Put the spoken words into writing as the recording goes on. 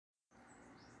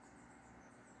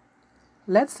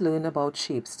Let's learn about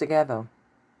shapes together.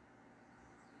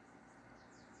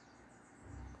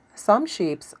 Some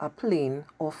shapes are plain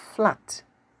or flat.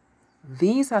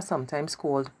 These are sometimes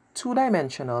called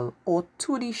two-dimensional or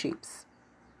 2D shapes.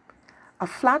 A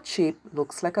flat shape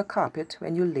looks like a carpet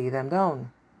when you lay them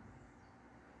down.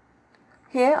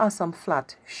 Here are some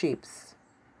flat shapes: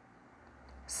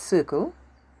 circle,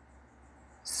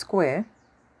 square,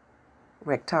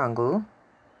 rectangle,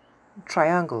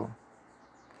 triangle.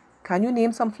 Can you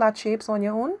name some flat shapes on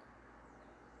your own?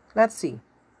 Let's see.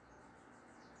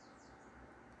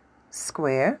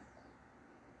 Square,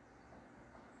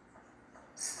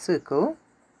 circle,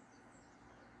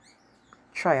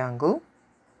 triangle,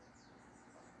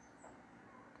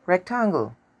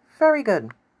 rectangle. Very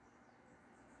good.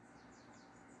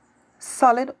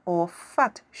 Solid or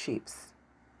fat shapes.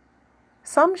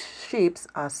 Some shapes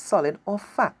are solid or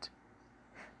fat.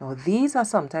 Now these are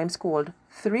sometimes called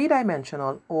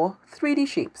three-dimensional or 3D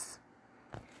shapes.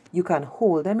 You can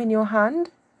hold them in your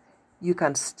hand. You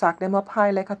can stack them up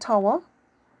high like a tower.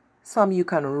 Some you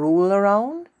can roll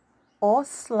around or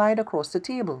slide across the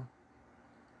table.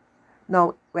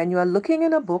 Now, when you are looking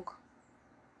in a book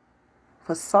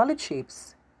for solid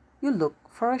shapes, you look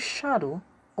for a shadow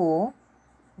or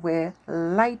where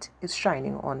light is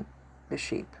shining on the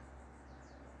shape.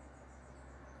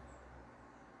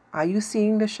 Are you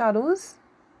seeing the shadows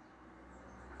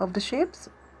of the shapes?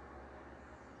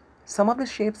 Some of the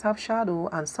shapes have shadow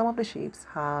and some of the shapes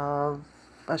have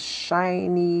a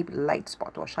shiny light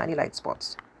spot or shiny light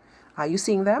spots. Are you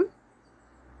seeing them?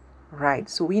 Right,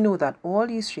 so we know that all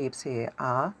these shapes here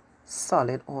are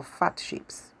solid or fat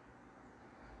shapes.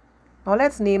 Now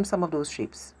let's name some of those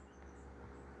shapes.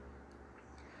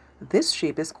 This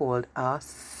shape is called a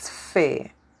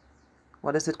sphere.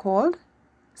 What is it called?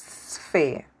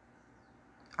 Sphere.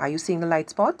 Are you seeing the light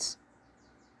spots?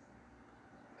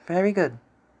 Very good.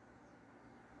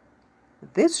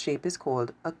 This shape is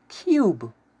called a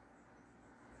cube.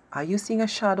 Are you seeing a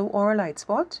shadow or a light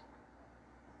spot?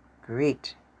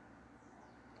 Great.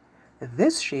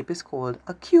 This shape is called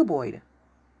a cuboid.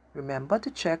 Remember to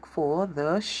check for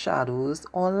the shadows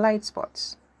or light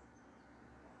spots.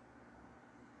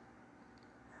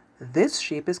 This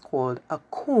shape is called a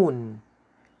cone.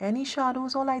 Any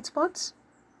shadows or light spots?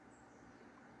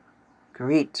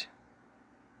 Great.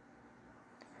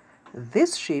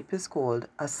 This shape is called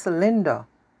a cylinder.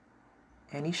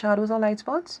 Any shadows or light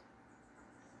spots?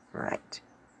 Right.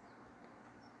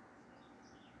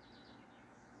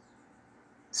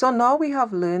 So now we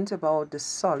have learned about the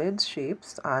solid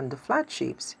shapes and the flat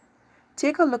shapes.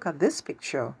 Take a look at this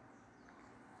picture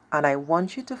and I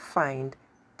want you to find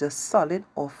the solid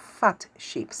or fat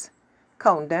shapes.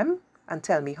 Count them and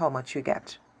tell me how much you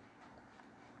get.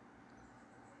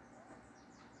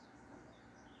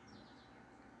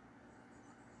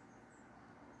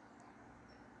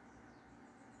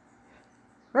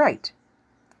 Right.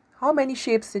 How many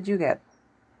shapes did you get?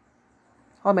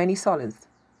 How many solids?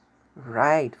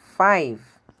 Right,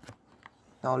 5.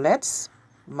 Now let's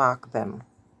mark them.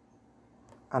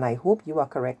 And I hope you are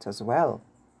correct as well.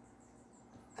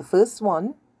 The first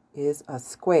one is a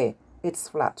square. It's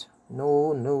flat.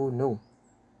 No, no, no.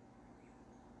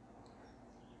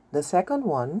 The second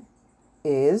one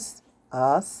is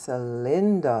a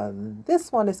cylinder. This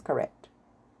one is correct.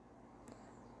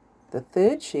 The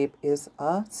third shape is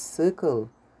a circle.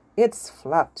 It's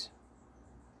flat.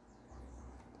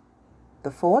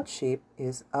 The fourth shape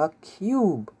is a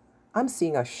cube. I'm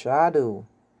seeing a shadow.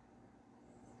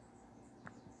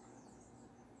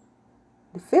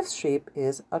 The fifth shape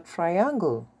is a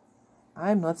triangle.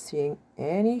 I'm not seeing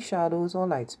any shadows or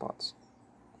light spots.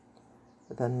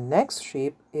 The next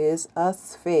shape is a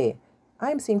sphere.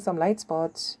 I'm seeing some light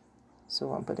spots,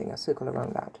 so I'm putting a circle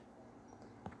around that.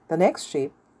 The next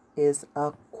shape is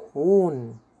a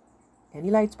cone. Any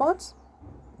light spots?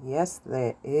 Yes,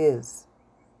 there is.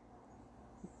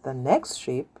 The next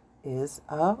shape is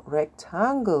a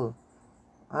rectangle.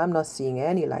 I'm not seeing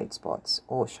any light spots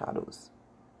or shadows.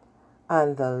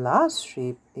 And the last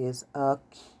shape is a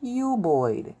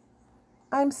cuboid.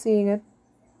 I'm seeing it.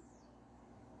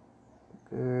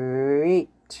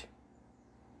 Great.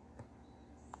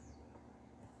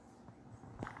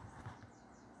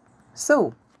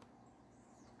 So,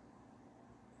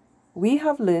 we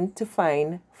have learned to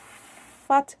find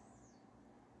fat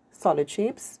solid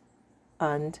shapes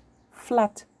and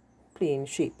flat plane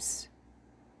shapes.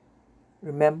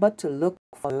 Remember to look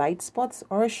for light spots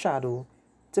or a shadow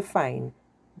to find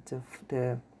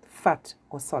the fat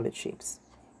or solid shapes.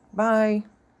 Bye.